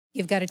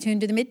You've got to tune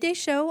to the Midday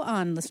Show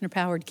on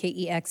listener-powered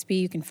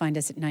KEXP. You can find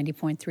us at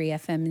 90.3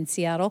 FM in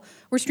Seattle.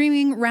 We're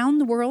streaming around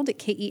the world at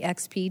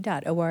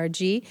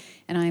KEXP.org,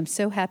 and I am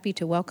so happy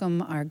to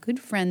welcome our good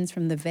friends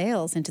from the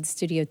Veils into the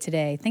studio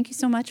today. Thank you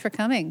so much for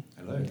coming.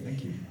 Hello,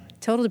 thank you.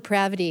 Total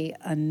Depravity,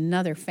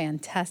 another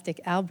fantastic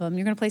album.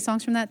 You're going to play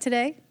songs from that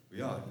today? We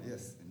are,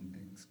 yes,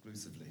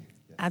 exclusively.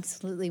 Yes.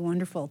 Absolutely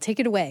wonderful. Take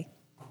it away.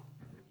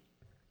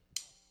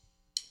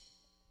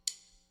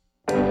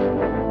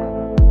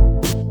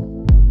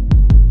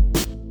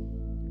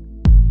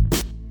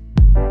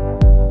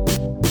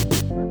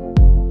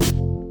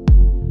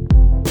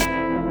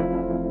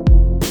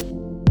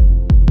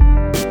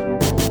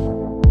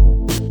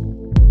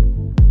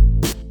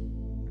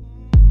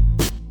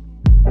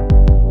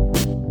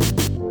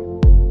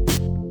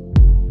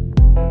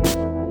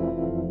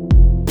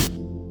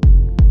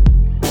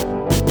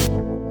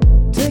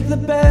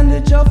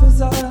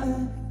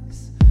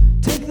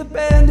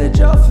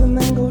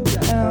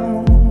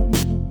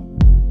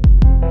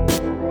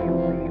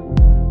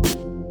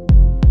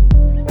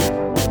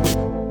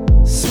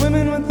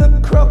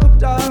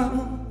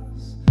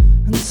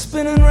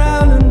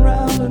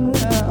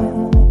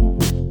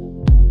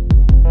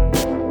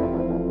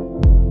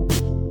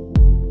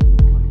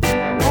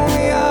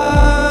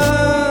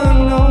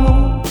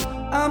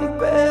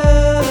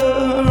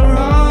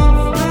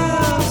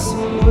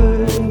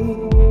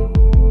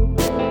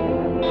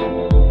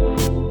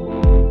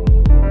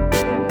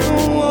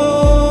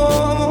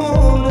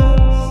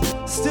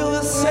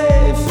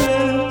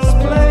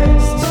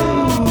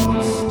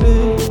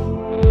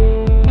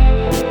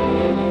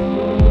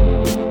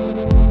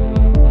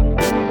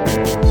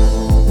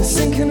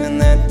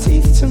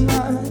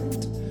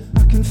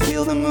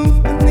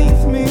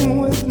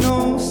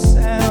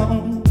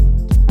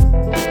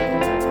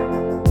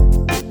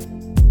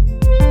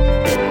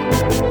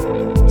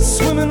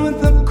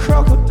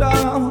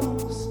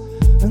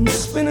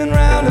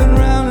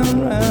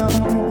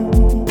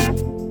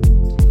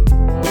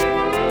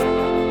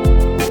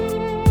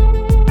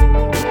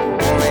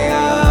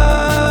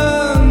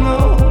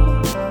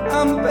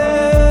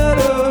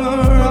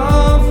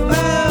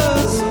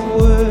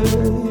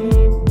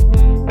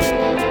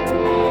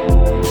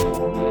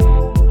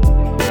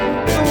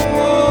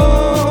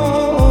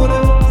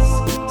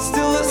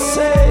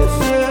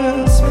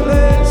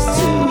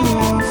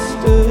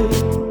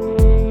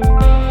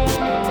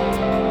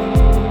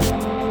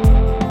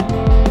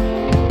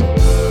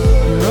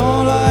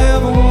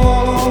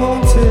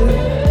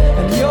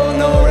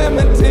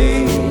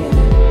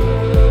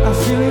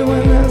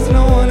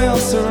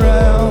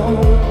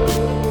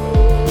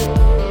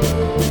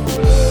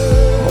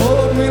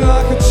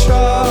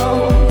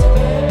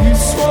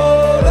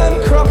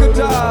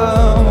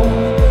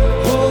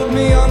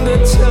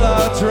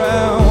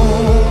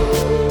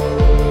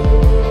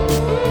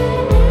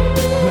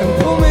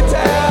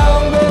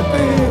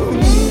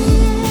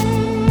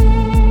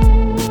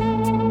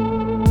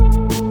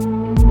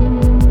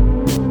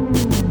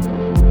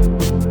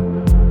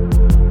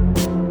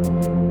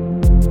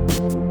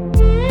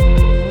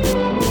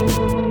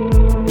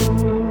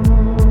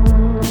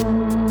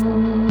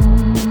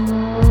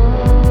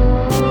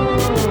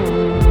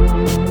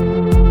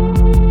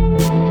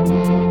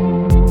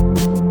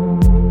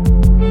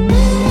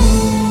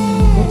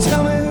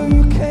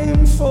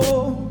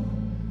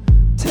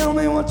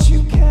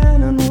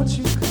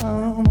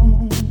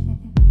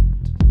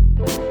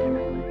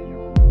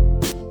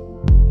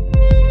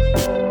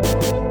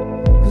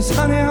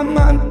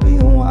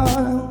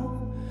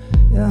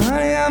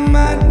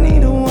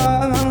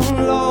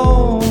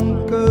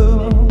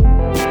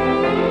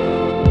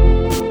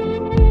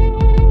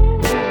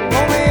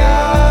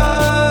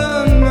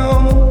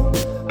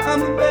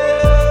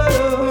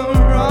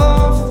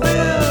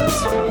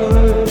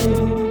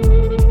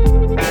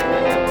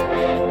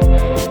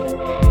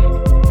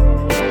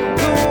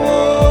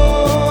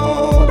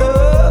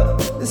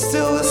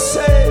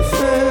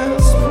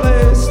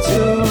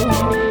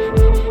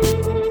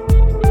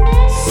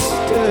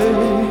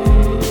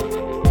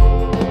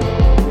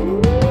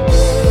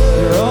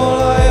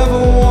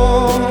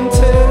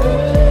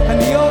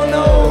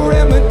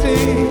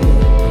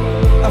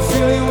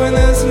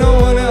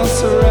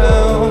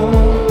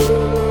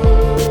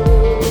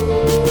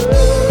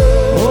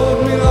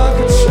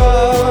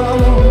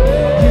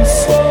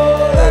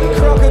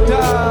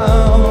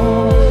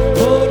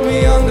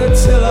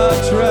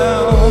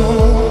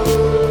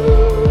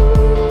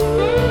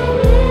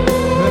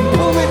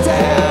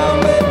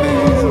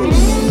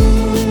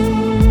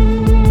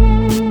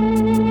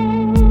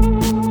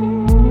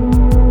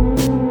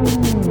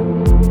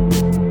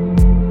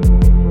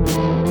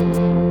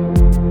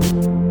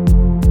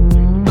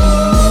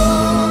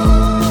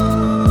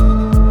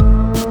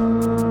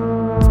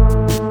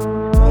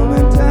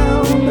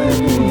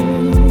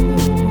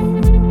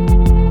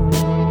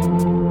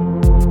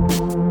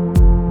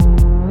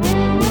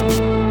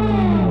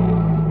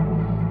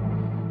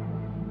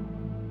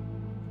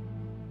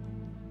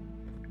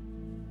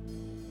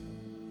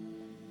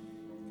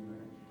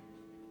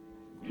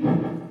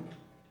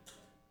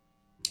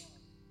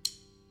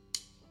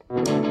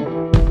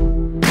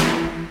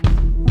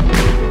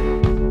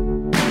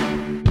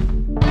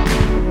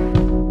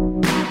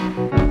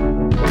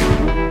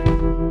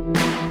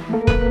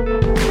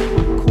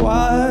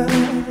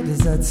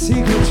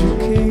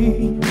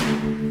 key,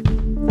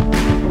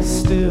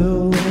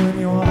 still in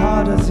your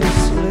heart as you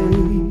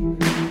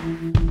sleep.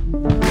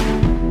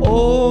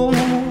 Old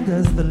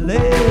as the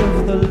lay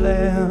of the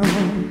land,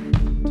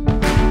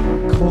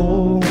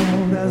 cold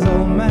as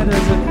all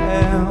matters at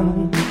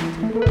hand,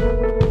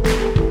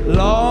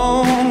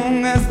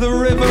 long as the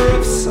river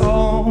of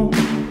song,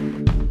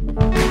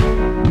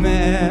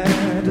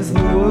 mad as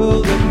the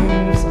world that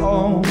moves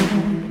on,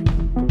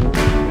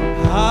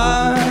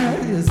 high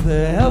as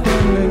the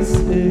heavenly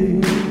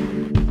sea,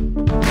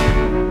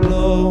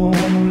 low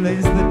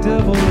lays the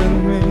devil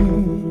in me,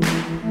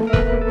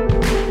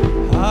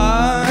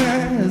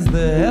 high as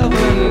the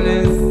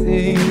heavenly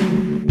sea,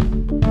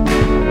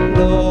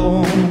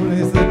 low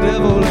lays the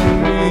devil in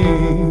me.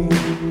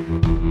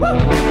 Woo!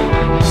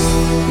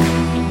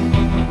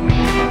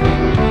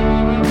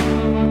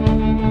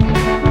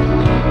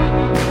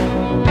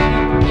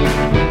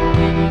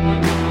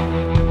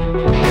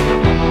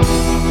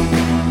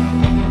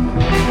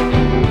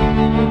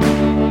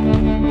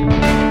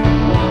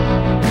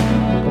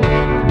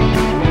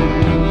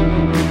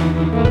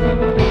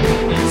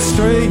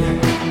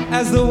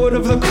 As the wood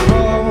of the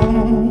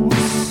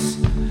cross,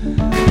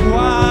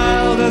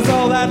 wild as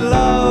all that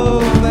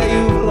love that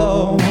you've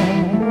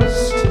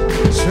lost,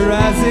 sure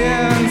as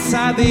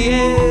inside the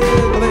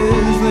egg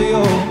lays the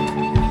yolk.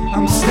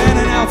 I'm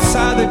standing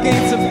outside the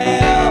gates of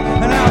hell,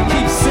 and I'll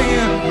keep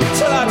singing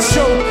till I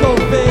choke. Oh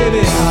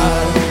baby,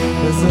 high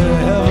as the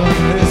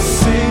heavenly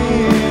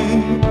sea,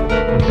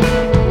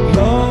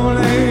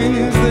 lonely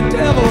is the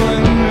devil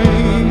in me.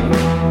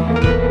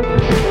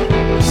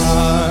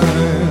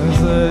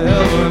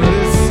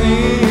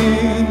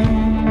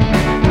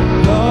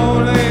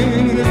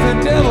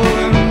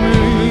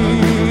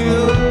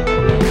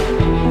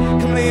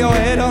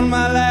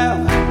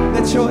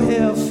 Your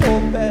hair fall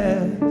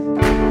back.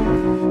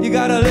 You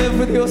gotta live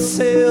with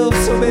yourself,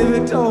 so baby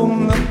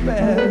don't look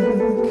back.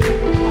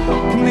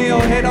 Come lay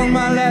your head on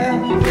my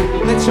lap,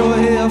 let your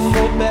hair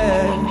fall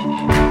back.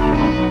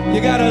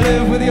 You gotta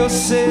live with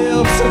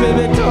yourself, so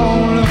baby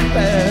don't look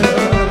back.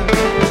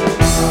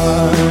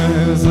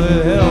 Eyes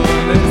the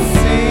heavenly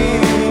sea,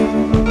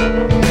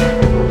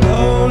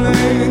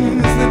 lonely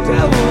is the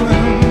devil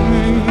in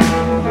me.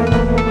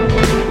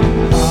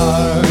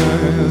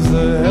 Eyes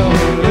the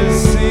heavenly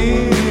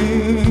sea,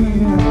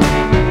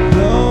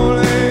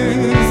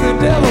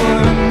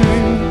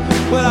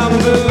 I'm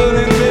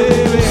burning,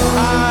 baby,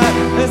 high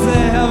as the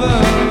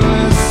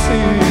heavenly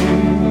sea.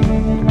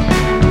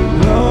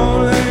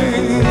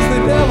 Lonely is the devil in me. High as the heavenly sea. Lonely is the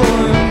devil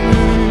in me.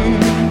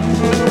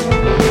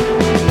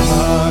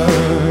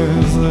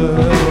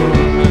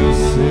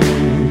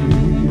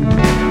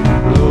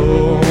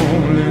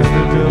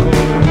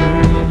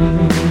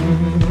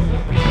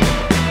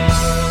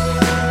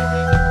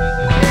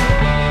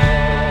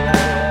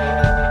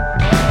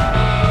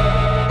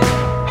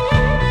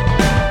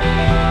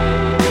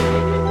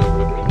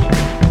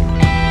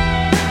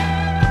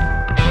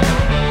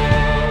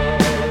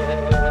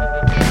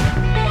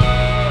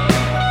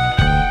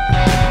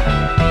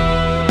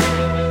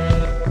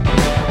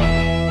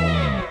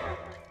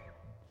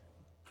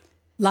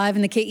 Live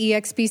in the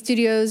KEXP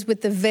studios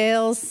with the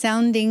Veils,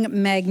 sounding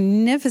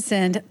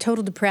magnificent.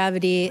 Total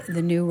Depravity,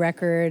 the new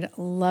record.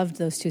 Loved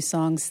those two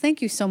songs.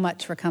 Thank you so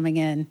much for coming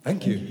in.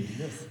 Thank you.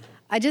 Yes.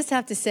 I just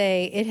have to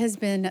say, it has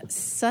been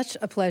such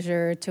a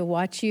pleasure to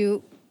watch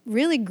you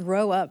really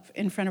grow up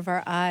in front of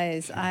our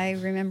eyes. I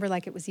remember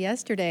like it was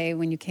yesterday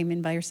when you came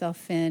in by yourself,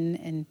 Finn,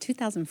 in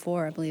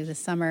 2004, I believe, this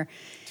summer.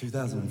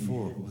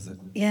 2004, was it?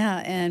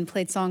 Yeah, and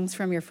played songs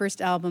from your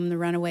first album, The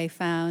Runaway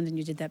Found, and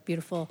you did that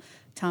beautiful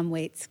Tom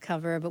Waits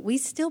cover. But we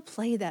still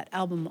play that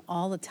album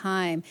all the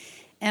time.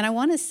 And I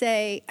want to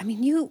say, I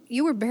mean,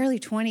 you were barely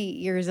 20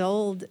 years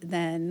old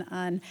then.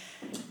 And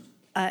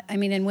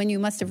when you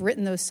must have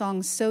written those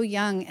songs so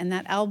young and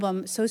that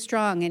album so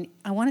strong. And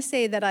I want to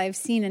say that I've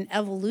seen an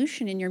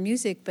evolution in your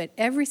music, but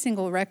every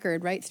single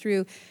record right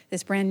through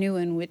this brand new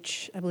one,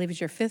 which I believe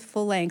is your fifth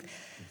full length,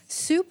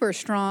 super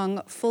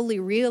strong, fully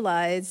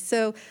realized.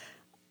 So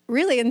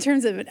really, in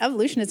terms of an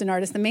evolution as an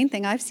artist, the main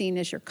thing I've seen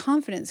is your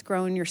confidence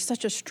growing. You're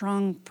such a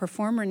strong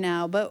performer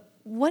now. But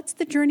what's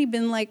the journey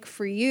been like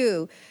for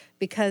you?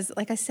 Because,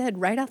 like I said,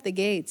 right out the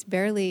gates,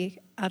 barely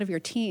out of your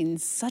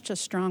teens, such a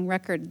strong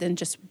record, then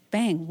just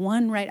bang,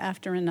 one right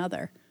after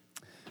another.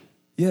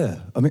 Yeah,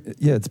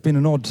 it's been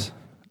an odd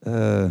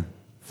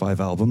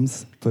 5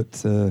 albums,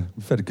 but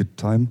we've had a good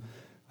time.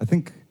 I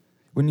think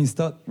when you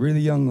start really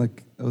young,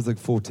 like I was like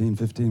 14,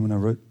 15 when I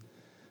wrote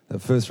that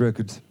first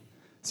record,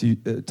 so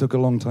it took a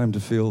long time to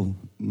feel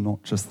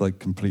not just like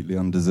completely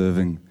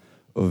undeserving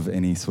of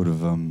any sort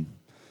of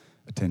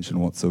attention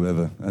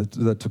whatsoever.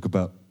 That took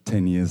about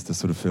 10 years to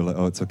sort of feel like,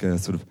 oh, it's okay.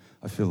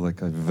 I feel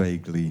like I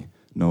vaguely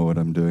know what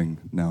I'm doing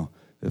now.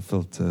 It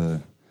felt,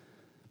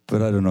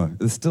 but I don't know.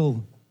 It's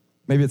still,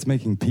 maybe it's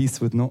making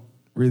peace with not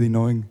really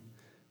knowing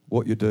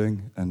what you're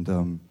doing.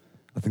 And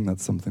I think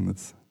that's something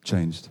that's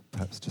changed.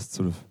 Perhaps just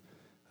sort of,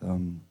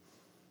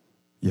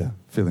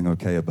 feeling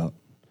okay about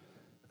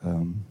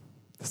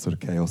the sort of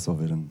chaos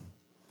of it and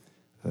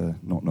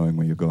not knowing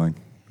where you're going,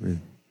 really.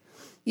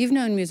 You've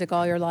known music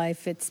all your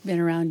life. It's been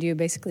around you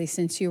basically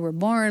since you were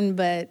born,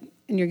 but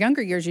in your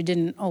younger years, you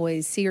didn't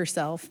always see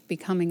yourself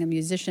becoming a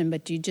musician,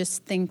 but do you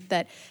just think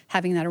that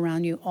having that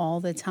around you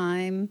all the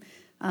time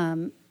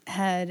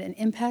had an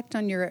impact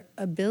on your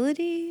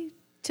ability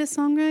to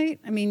songwrite?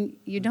 I mean,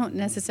 you don't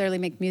necessarily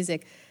make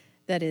music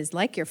that is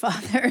like your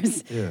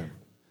father's. Yeah.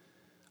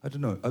 I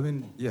don't know. I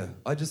mean, yeah,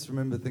 I just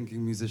remember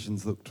thinking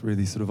musicians looked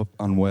really sort of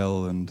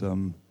unwell,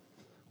 and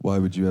why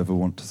would you ever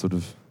want to sort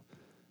of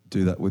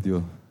do that with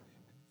your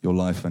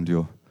life and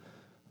your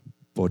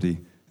body?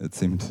 It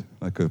seemed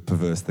like a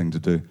perverse thing to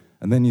do.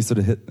 And then you sort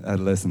of hit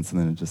adolescence, and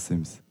then it just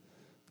seems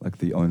like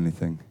the only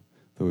thing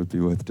that would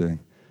be worth doing.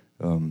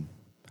 And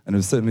it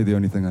was certainly the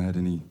only thing I had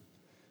any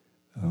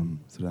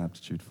sort of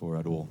aptitude for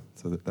at all.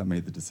 So that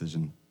made the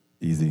decision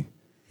easy.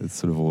 It's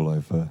sort of all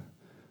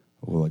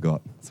I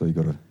got. So you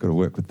got to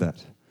work with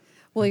that.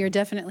 Well, you're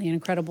definitely an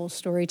incredible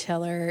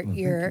storyteller.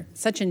 You're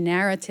such a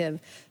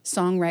narrative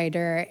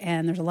songwriter,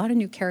 and there's a lot of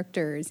new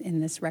characters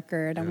in this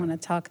record. Yeah. I want to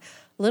talk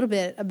a little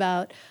bit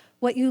about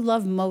what you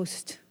love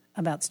most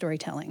about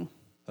storytelling.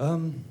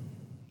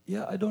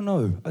 Yeah, I don't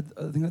know. I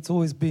think that's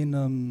always been,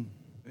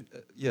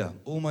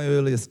 all my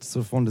earliest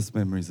sort of fondest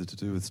memories are to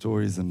do with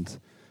stories, and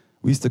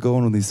we used to go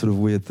on all these sort of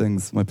weird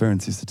things. My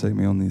parents used to take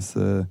me on these,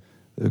 they're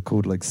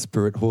called like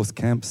spirit horse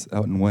camps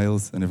out in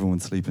Wales, and everyone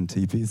would sleep in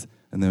teepees.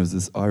 And there was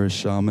this Irish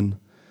shaman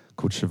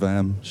called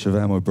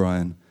Siobhan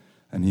O'Brien,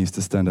 and he used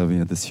to stand over, he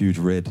had this huge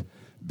red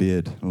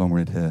beard, long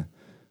red hair,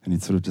 and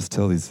he'd sort of just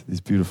tell these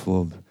beautiful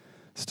old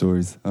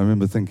stories. I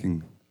remember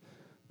thinking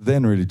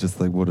then really just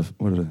like what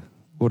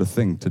a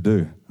thing to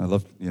do. I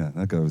loved,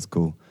 that guy was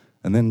cool.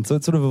 And then so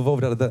it sort of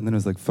evolved out of that, and then it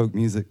was like folk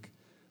music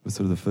was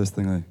sort of the first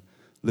thing I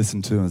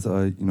listened to. As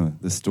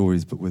the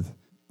stories, but with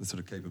the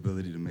sort of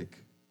capability to make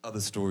other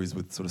stories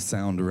with sort of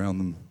sound around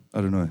them.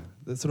 I don't know.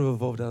 That sort of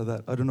evolved out of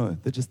that. I don't know.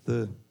 They're just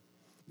they've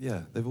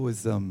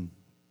always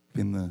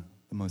been the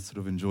most sort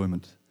of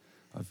enjoyment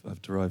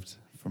I've derived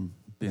from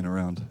being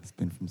around. It's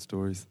been from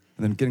stories.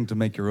 And then getting to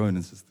make your own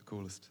is just the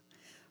coolest.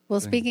 Well,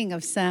 speaking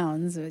of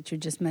sounds, which you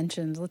just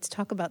mentioned, let's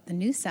talk about the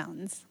new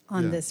sounds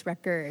on this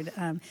record.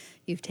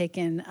 You've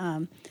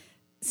taken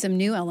some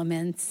new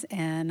elements,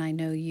 and I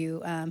know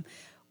you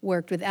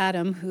worked with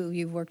Adam, who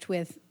you've worked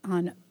with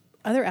on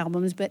other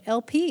albums, but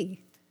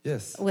LP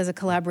was a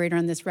collaborator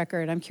on this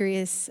record. I'm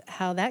curious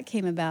how that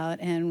came about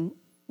and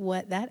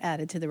what that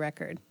added to the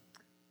record.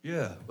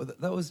 Yeah, well,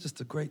 that was just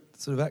a great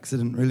sort of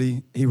accident,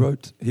 really.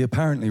 He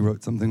apparently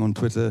wrote something on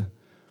Twitter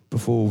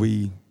before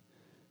we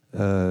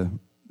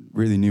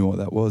really knew what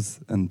that was,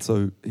 and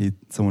so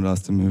someone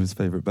asked him who his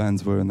favourite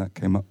bands were, and that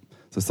came up.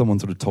 So someone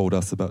sort of told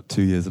us about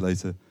 2 years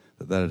later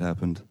that had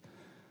happened.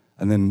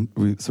 And then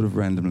we sort of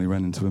randomly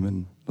ran into him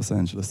in Los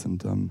Angeles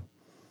and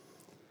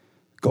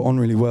got on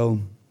really well,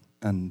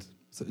 and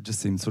so it just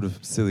seemed sort of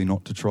silly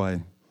not to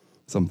try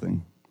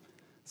something.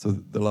 So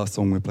the last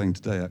song we're playing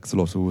today,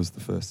 Axolotl, was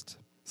the first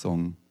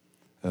song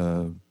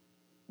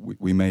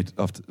we made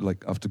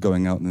after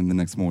going out, and then the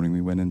next morning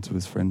we went into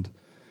his friend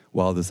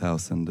Wilder's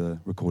house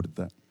and recorded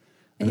that.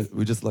 And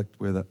we just liked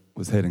where that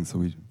was heading, so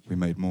we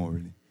made more,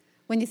 really.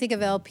 When you think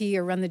of LP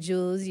or Run the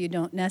Jewels, you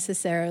don't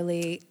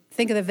necessarily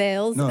think of the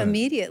Veils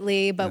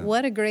immediately, but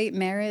what a great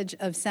marriage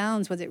of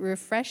sounds. Was it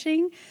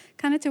refreshing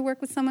kind of to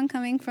work with someone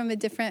coming from a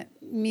different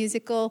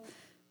musical,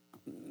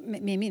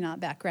 maybe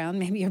not background,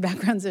 maybe your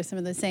backgrounds are some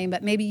of the same,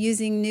 but maybe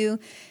using new,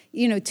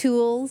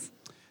 tools?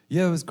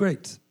 Yeah, it was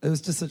great. It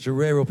was just such a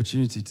rare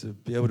opportunity to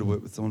be able to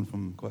work with someone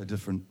from quite a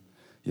different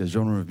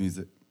genre of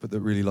music, but that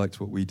really liked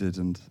what we did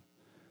and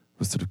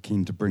was sort of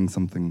keen to bring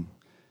something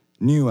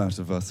new out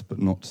of us, but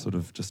not sort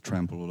of just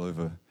trample all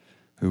over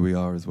who we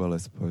are as well, I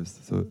suppose.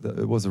 So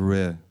it was a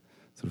rare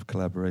sort of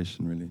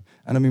collaboration, really.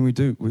 And I mean,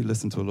 we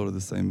listen to a lot of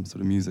the same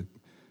sort of music.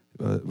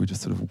 We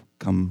just sort of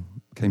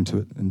came to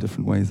it in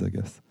different ways, I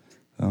guess.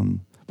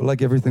 But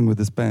like everything with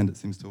this band, it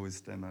seems to always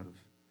stem out of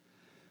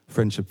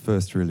friendship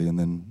first, really, and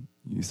then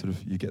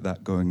you get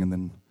that going, and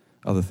then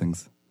other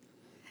things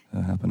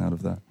happen out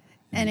of that.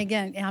 And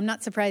again, I'm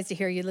not surprised to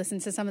hear you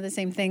listen to some of the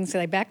same things, so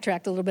I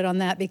backtracked a little bit on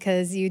that,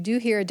 because you do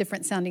hear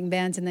different sounding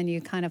bands, and then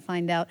you kind of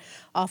find out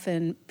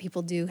often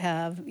people do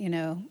have,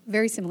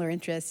 very similar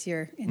interests.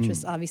 Your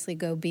interests obviously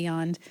go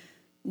beyond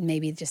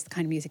maybe just the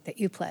kind of music that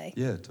you play.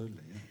 Yeah, totally,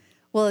 yeah.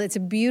 Well, it's a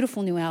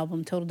beautiful new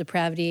album, Total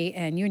Depravity,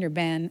 and you and your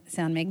band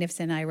sound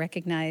magnificent. I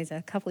recognize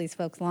a couple of these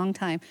folks,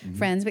 longtime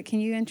friends, but can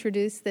you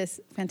introduce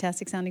this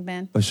fantastic sounding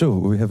band? Sure.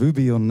 Well, we have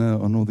Ubi on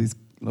all these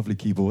lovely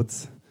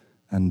keyboards.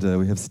 And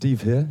we have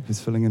Steve here, who's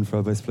filling in for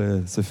our bass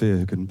player, Sophia,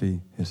 who couldn't be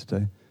here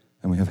today.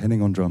 And we have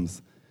Henning on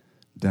drums,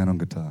 Dan on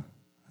guitar,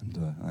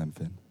 and I am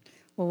Finn.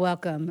 Well,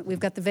 welcome. We've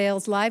got the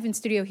Veils live in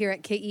studio here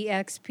at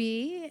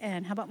KEXP.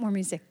 And how about more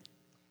music?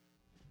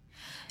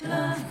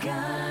 Love,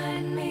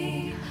 guide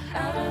me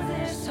out of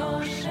this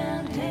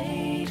ocean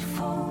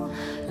hateful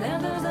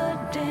land of the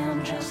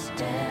damned. Just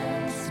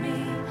dance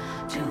me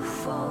to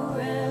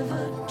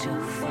forever,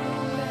 to forever.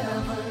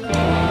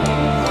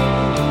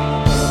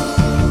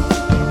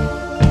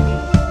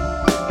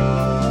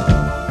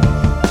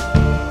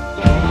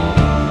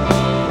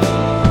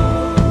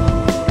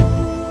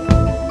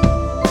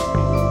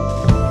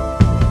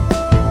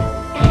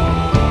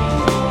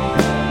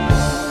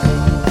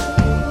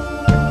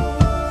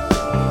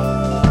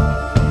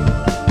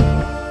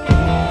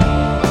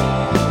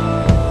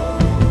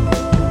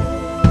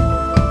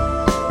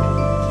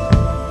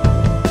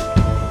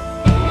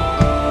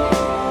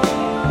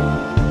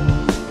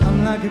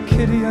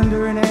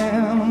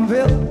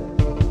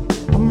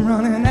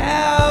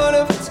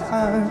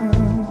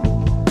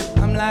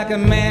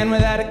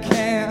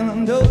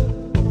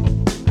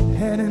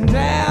 heading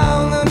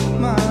down the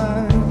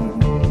mine.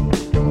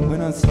 When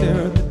I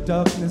stare at the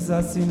darkness,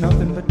 I see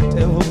nothing but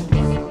devils.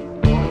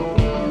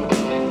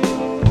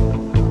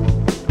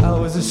 I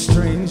was a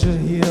stranger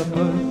here,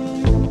 but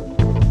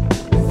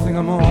I think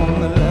I'm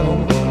on the level.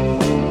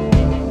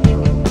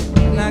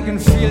 And I can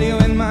feel you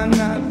in my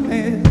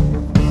nightmares,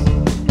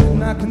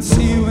 and I can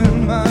see you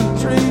in my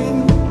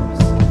dreams.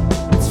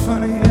 It's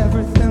funny,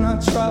 everything I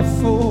try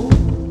for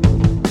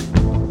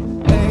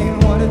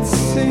ain't what it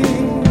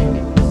seems.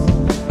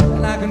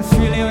 And I can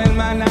feel you in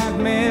my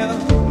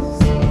nightmares,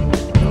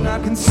 and I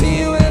can see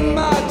you in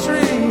my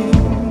dreams.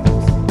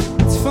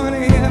 It's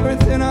funny,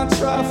 everything I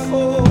try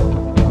for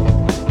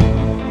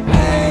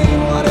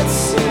ain't what it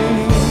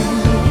seems.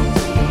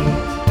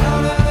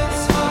 Out of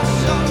this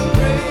harsh,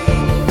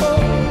 ungrateful,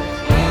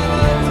 and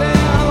the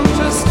down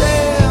just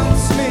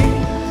dance me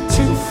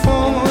to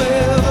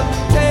forever,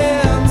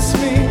 dance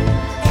me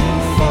to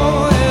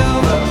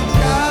forever,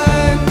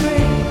 guide me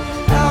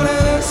out of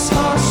this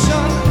harsh,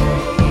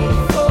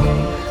 ungrateful,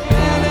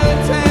 and the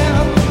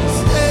down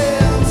just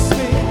dance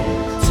me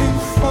to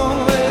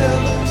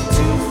forever,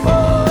 to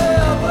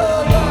forever.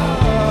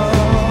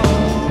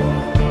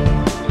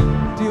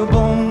 Do your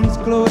bones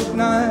glow at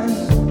night?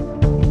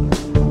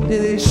 Do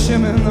they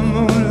shimmer in the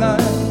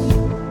moonlight?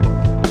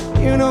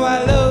 You know I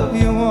love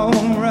you,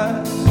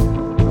 alright.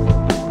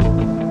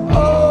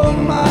 Oh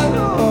my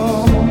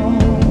Lord,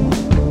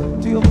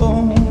 do your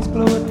bones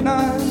glow at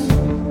night?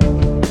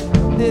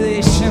 Do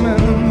they shimmer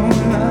in the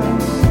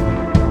moonlight?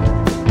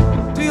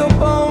 Do your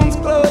bones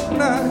glow at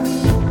night?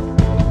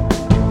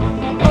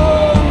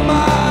 Oh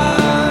my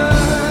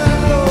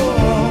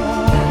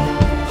Lord,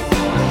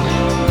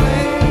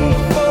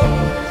 faithful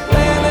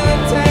land of the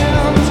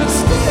damned,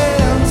 just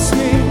dance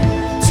me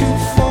to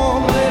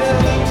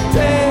forever,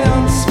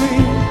 dance me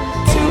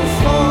to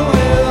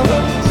forever,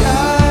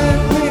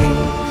 guide me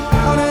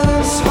out of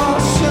this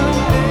harsh and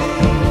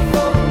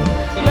painful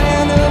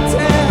land of the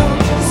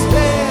damned, just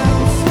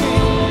dance me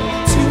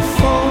to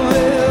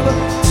forever,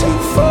 to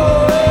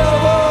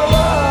forever.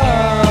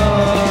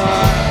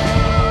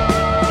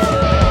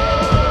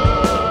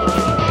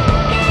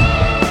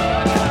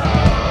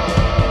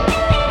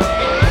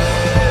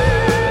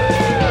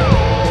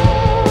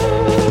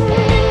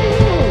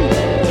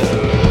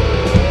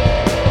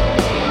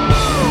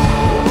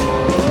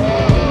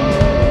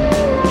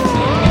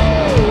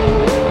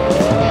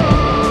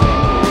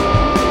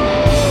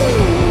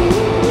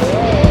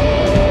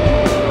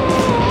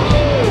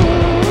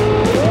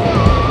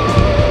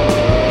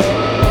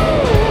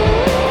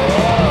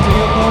 Do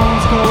your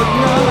bones glow at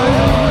night?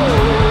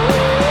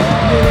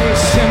 Do they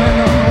shimmer in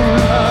the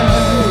moonlight?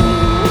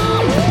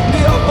 Do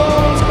your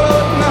bones glow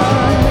at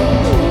night?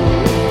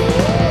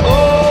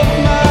 Oh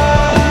my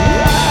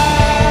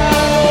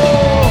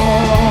Lord,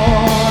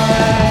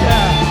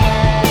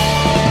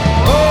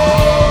 oh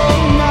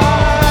my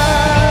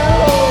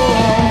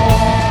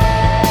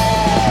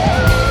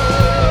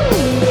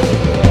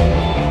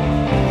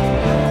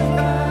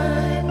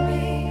Guide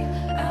me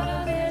out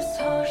of this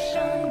harsh,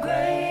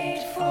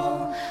 ungrateful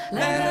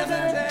land of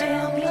the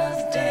damned.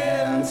 Love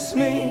dance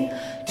me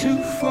to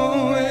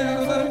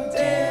forever,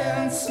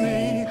 dance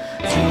me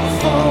to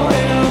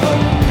forever,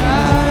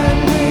 guide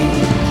me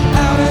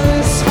out of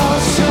this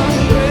harsh,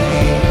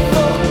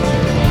 ungrateful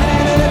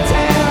land of the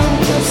damned.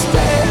 Just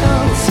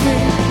dance me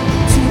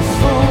to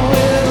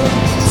forever,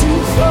 to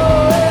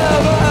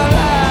forever.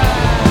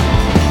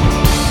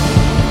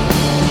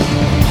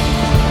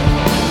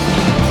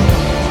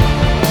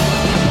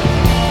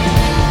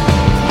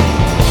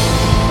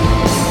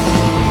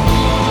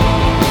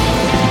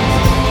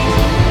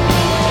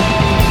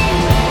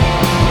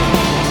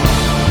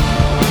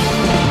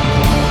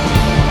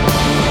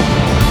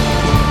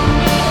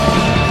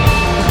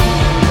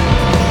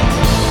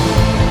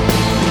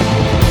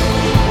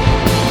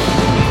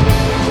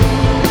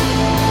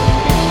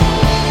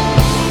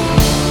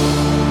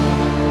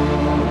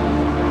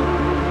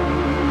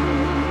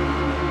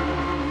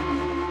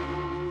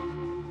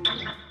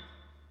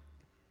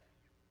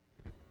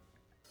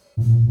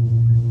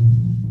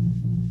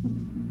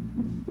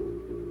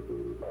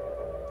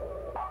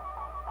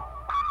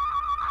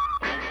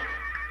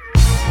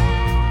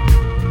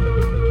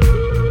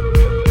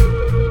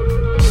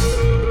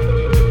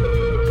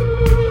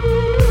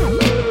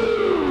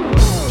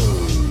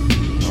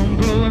 I'm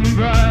glowing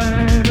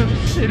bright,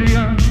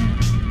 obsidian,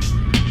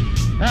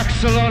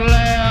 axolotl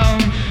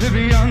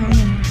amphibian,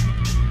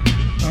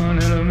 on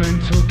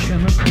elemental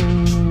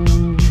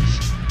chemicals.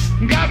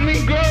 Got me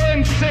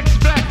growing 6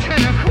 black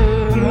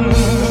tentacles.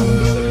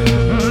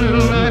 A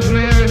little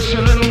nightmarish, a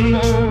little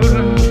more.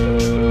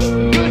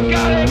 Good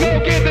golly, go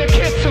get the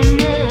kids some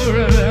more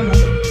of them.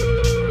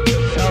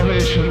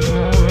 Salvation's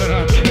more than I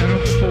can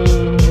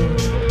afford.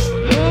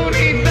 Who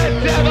needs the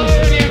devil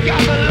when you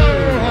got the Lord?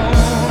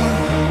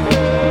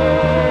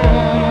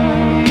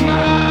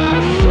 My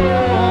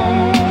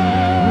soul's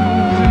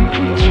in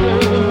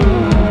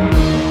control.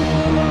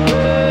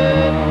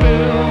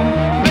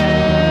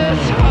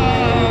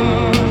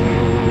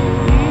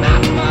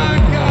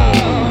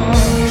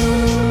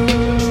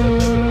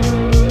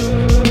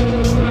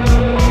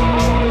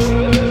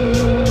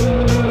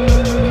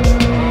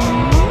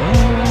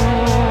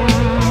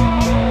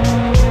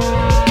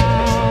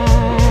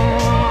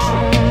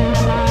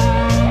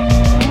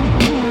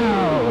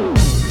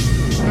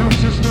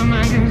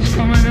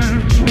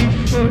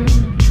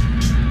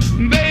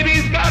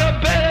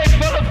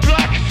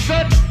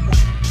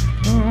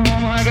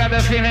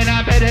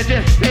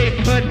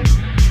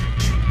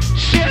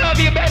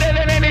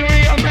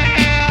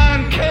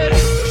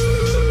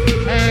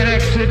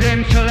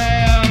 accidental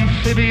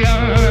amphibian.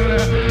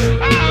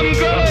 I'm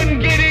going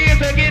giddy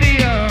as a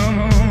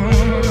Gideon.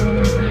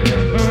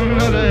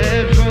 Another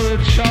head for the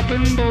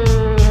chopping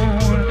board.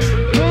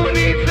 Who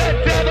needs the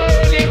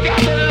devil? You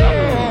got the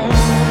Lord.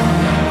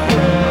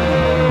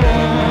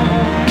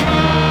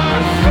 My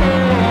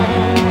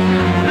soul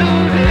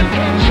losing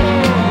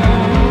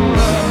control.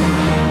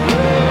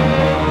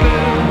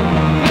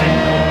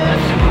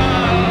 This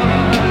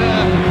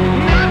heart,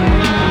 not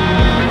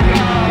my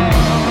God.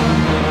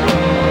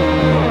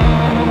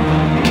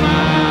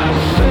 My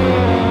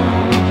soul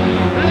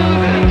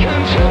losing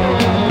control.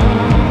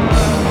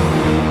 This heart,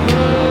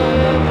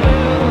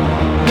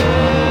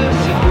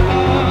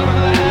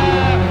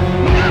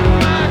 not my God. Losing control. This heart, not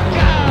my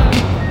God.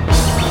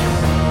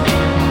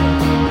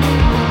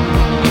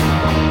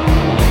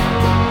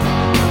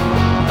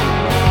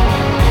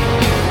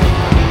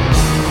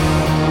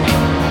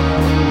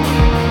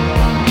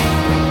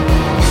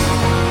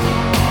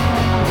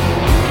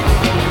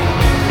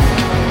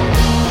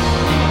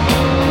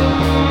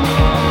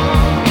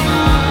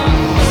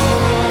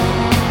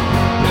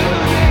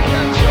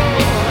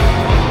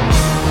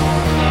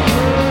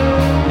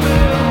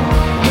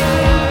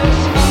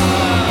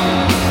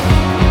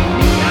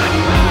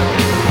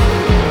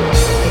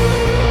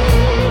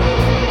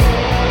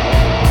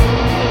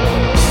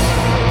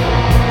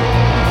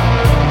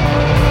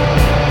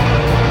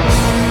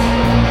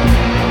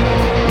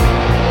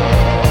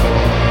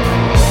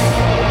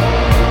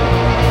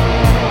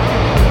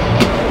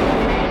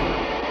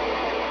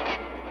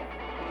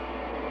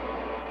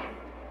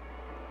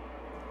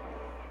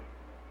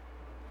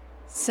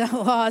 So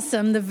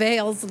awesome. The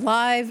Veils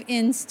live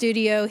in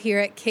studio here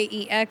at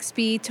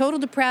KEXP. Total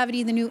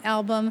Depravity, the new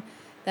album.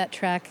 That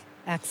track,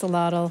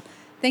 Axolotl.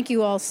 Thank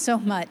you all so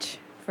much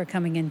for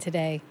coming in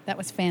today. That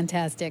was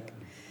fantastic.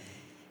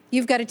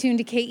 You've got to tune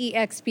to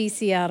KEXP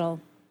Seattle.